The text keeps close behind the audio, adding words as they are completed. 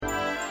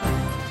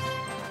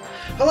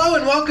Hello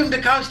and welcome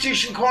to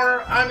Constitution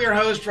Corner. I'm your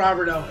host,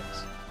 Robert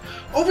Owens.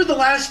 Over the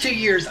last 2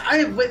 years, I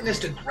have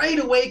witnessed a great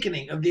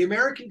awakening of the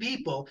American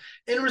people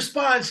in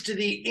response to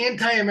the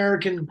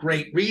anti-American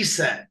Great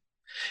Reset.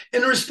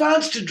 In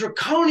response to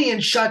draconian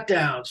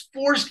shutdowns,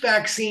 forced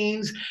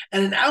vaccines,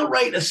 and an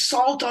outright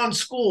assault on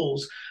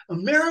schools,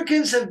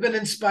 Americans have been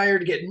inspired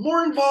to get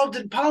more involved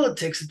in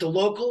politics at the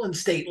local and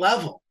state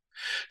level.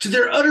 To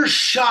their utter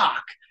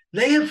shock,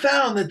 they have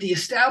found that the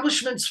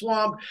establishment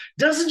swamp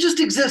doesn't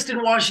just exist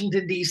in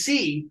Washington,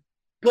 D.C.,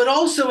 but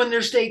also in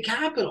their state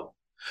capital.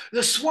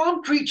 The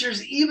swamp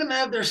creatures even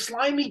have their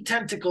slimy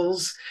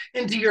tentacles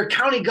into your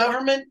county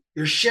government,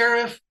 your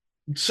sheriff,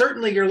 and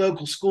certainly your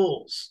local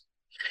schools.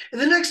 In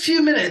the next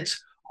few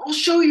minutes, I'll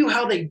show you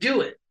how they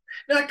do it.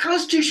 Now, at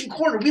Constitution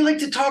Corner, we like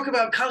to talk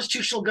about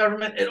constitutional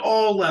government at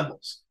all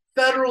levels,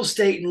 federal,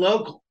 state, and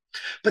local.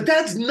 But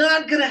that's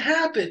not going to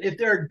happen if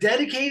there are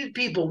dedicated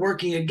people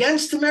working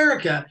against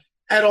America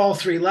at all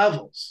three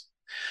levels.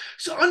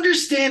 So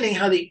understanding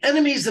how the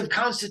enemies of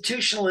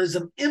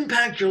constitutionalism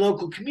impact your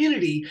local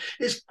community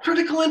is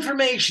critical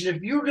information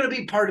if you're going to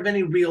be part of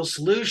any real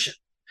solution.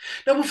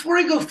 Now, before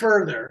I go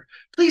further,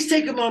 please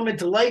take a moment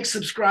to like,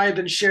 subscribe,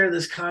 and share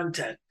this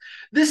content.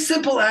 This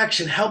simple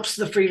action helps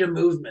the freedom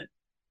movement.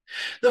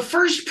 The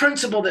first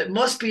principle that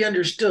must be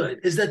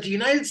understood is that the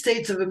United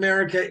States of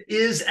America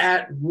is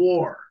at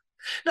war.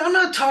 Now, I'm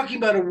not talking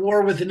about a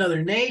war with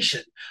another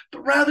nation,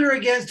 but rather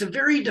against a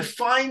very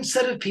defined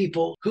set of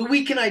people who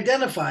we can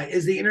identify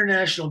as the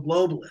international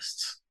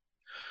globalists.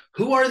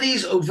 Who are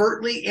these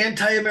overtly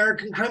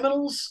anti-American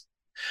criminals?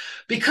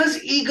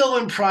 Because ego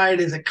and pride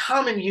is a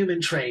common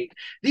human trait,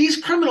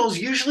 these criminals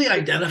usually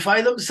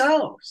identify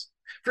themselves.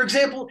 For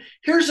example,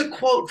 here's a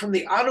quote from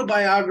the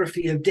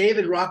autobiography of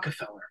David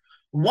Rockefeller,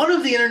 one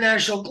of the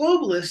international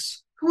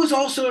globalists who was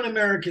also an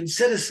American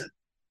citizen.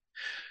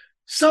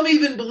 Some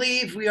even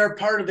believe we are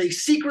part of a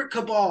secret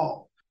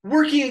cabal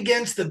working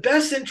against the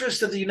best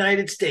interest of the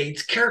United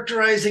States,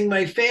 characterizing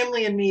my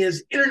family and me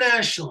as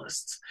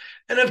internationalists,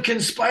 and of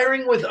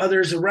conspiring with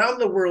others around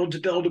the world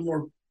to build a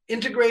more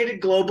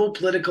integrated global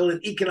political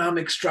and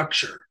economic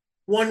structure.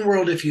 One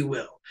world, if you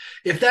will.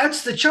 If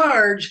that's the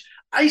charge,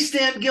 I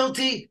stand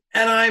guilty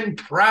and I'm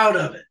proud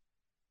of it.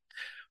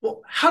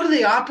 Well, how do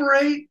they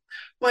operate?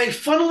 By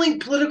funneling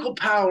political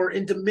power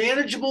into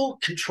manageable,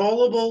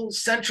 controllable,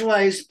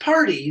 centralized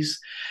parties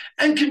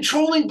and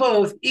controlling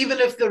both, even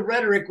if the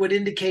rhetoric would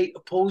indicate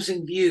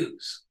opposing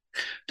views.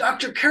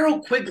 Dr. Carroll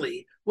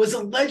Quigley was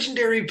a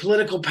legendary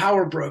political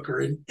power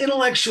broker and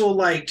intellectual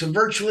light to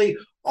virtually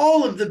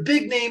all of the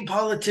big-name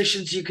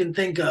politicians you can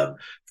think of,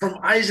 from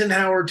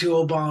Eisenhower to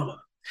Obama.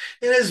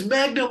 In his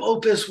magnum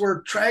opus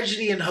work,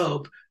 Tragedy and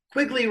Hope,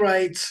 Quigley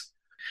writes,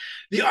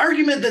 "The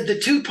argument that the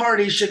two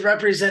parties should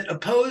represent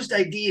opposed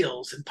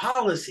ideals and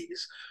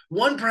policies,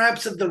 one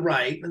perhaps of the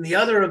right and the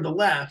other of the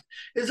left,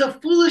 is a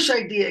foolish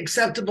idea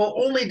acceptable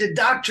only to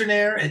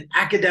doctrinaire and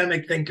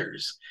academic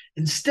thinkers.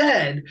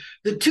 Instead,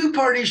 the two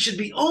parties should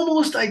be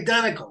almost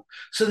identical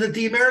so that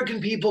the American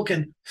people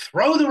can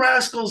throw the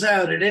rascals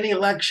out at any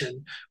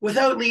election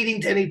without leading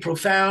to any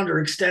profound or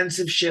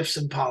extensive shifts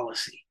in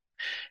policy.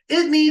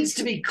 It needs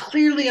to be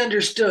clearly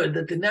understood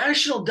that the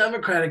National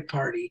Democratic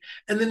Party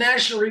and the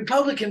National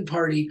Republican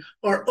Party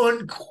are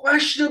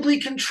unquestionably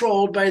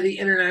controlled by the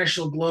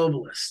international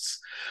globalists.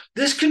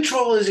 This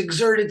control is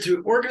exerted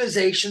through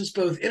organizations,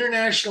 both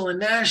international and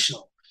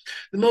national.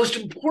 The most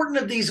important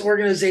of these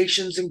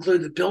organizations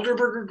include the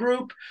Bilderberger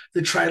Group,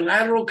 the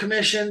Trilateral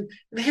Commission,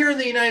 and here in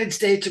the United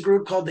States, a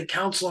group called the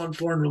Council on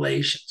Foreign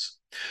Relations.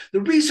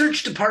 The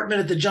research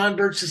department at the John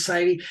Birch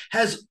Society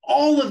has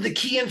all of the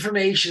key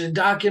information and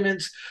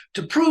documents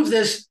to prove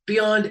this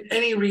beyond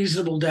any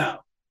reasonable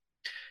doubt.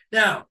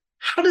 Now,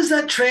 how does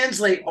that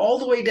translate all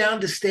the way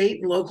down to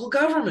state and local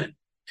government?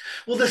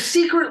 Well, the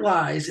secret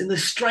lies in the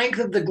strength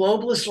of the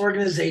globalist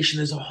organization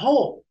as a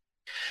whole.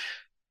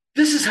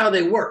 This is how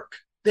they work.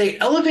 They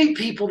elevate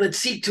people that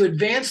seek to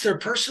advance their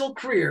personal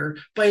career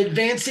by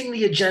advancing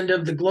the agenda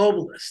of the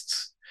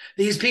globalists.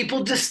 These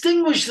people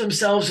distinguish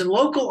themselves in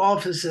local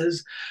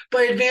offices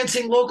by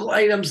advancing local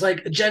items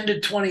like Agenda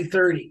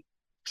 2030,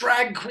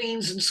 drag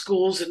queens in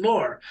schools, and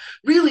more.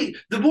 Really,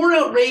 the more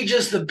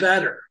outrageous, the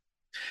better.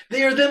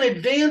 They are then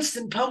advanced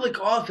in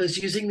public office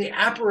using the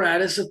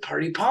apparatus of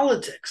party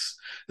politics.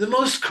 The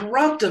most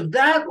corrupt of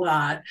that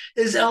lot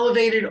is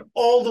elevated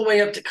all the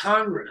way up to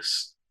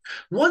Congress.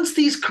 Once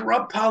these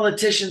corrupt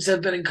politicians have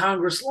been in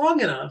Congress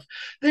long enough,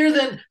 they're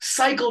then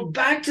cycled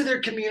back to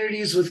their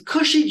communities with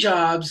cushy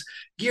jobs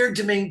geared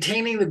to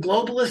maintaining the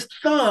globalist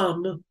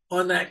thumb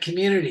on that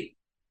community.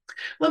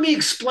 Let me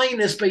explain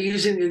this by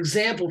using an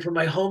example from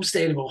my home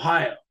state of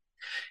Ohio.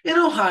 In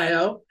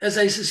Ohio, as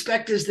I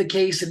suspect is the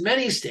case in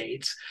many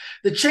states,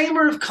 the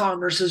Chamber of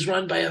Commerce is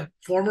run by a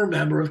former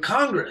member of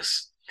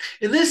Congress.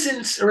 In the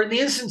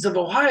instance of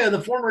Ohio,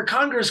 the former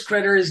Congress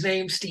critter is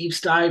named Steve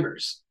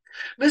Stivers.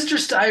 Mr.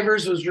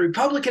 Stivers was a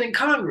Republican in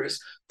Congress,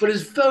 but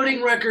his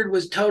voting record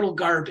was total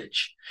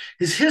garbage.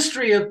 His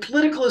history of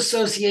political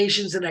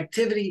associations and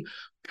activity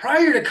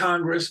prior to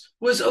Congress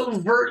was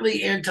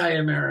overtly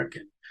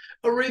anti-American.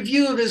 A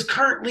review of his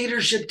current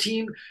leadership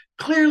team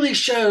clearly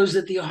shows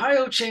that the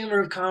Ohio Chamber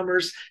of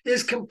Commerce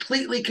is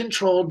completely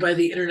controlled by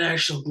the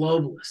international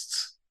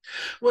globalists.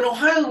 When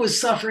Ohio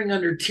was suffering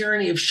under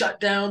tyranny of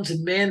shutdowns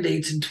and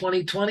mandates in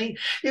 2020,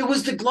 it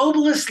was the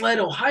globalist-led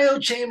Ohio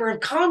Chamber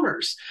of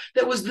Commerce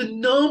that was the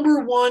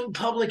 #1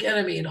 public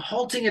enemy in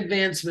halting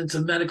advancements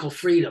of medical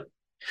freedom.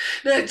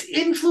 Now, it's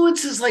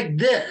influences like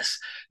this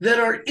that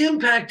are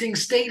impacting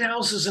state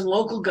houses and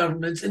local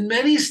governments in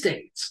many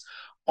states,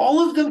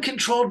 all of them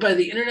controlled by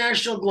the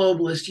international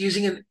globalists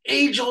using an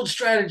age-old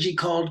strategy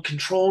called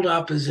controlled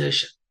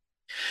opposition.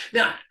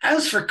 Now,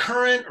 as for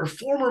current or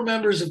former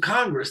members of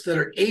Congress that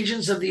are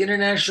agents of the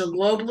international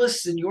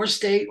globalists in your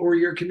state or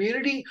your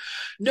community,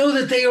 know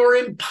that they are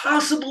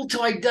impossible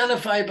to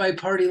identify by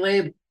party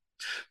label,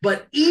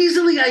 but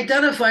easily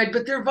identified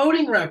by their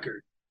voting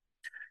record.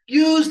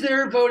 Use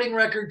their voting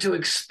record to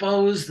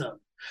expose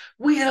them.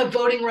 We have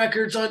voting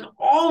records on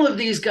all of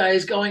these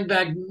guys going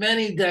back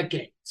many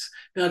decades.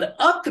 Now,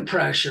 to up the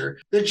pressure,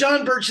 the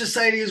John Birch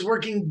Society is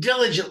working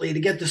diligently to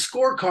get the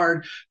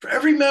scorecard for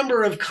every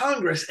member of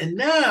Congress and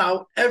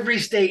now every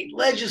state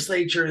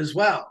legislature as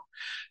well.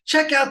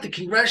 Check out the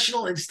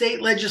congressional and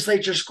state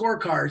legislature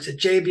scorecards at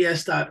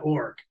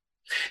jbs.org.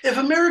 If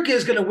America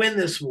is going to win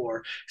this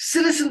war,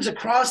 citizens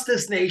across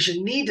this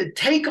nation need to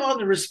take on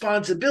the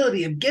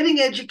responsibility of getting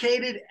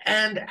educated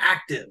and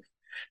active.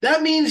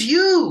 That means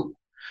you.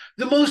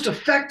 The most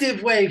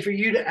effective way for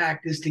you to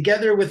act is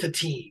together with a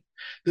team.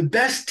 The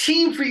best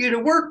team for you to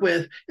work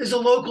with is a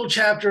local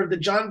chapter of the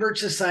John Birch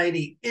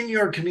Society in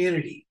your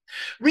community.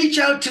 Reach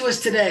out to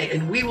us today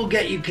and we will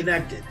get you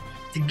connected.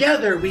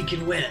 Together we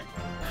can win.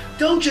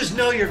 Don't just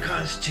know your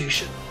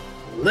Constitution,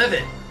 live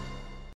it.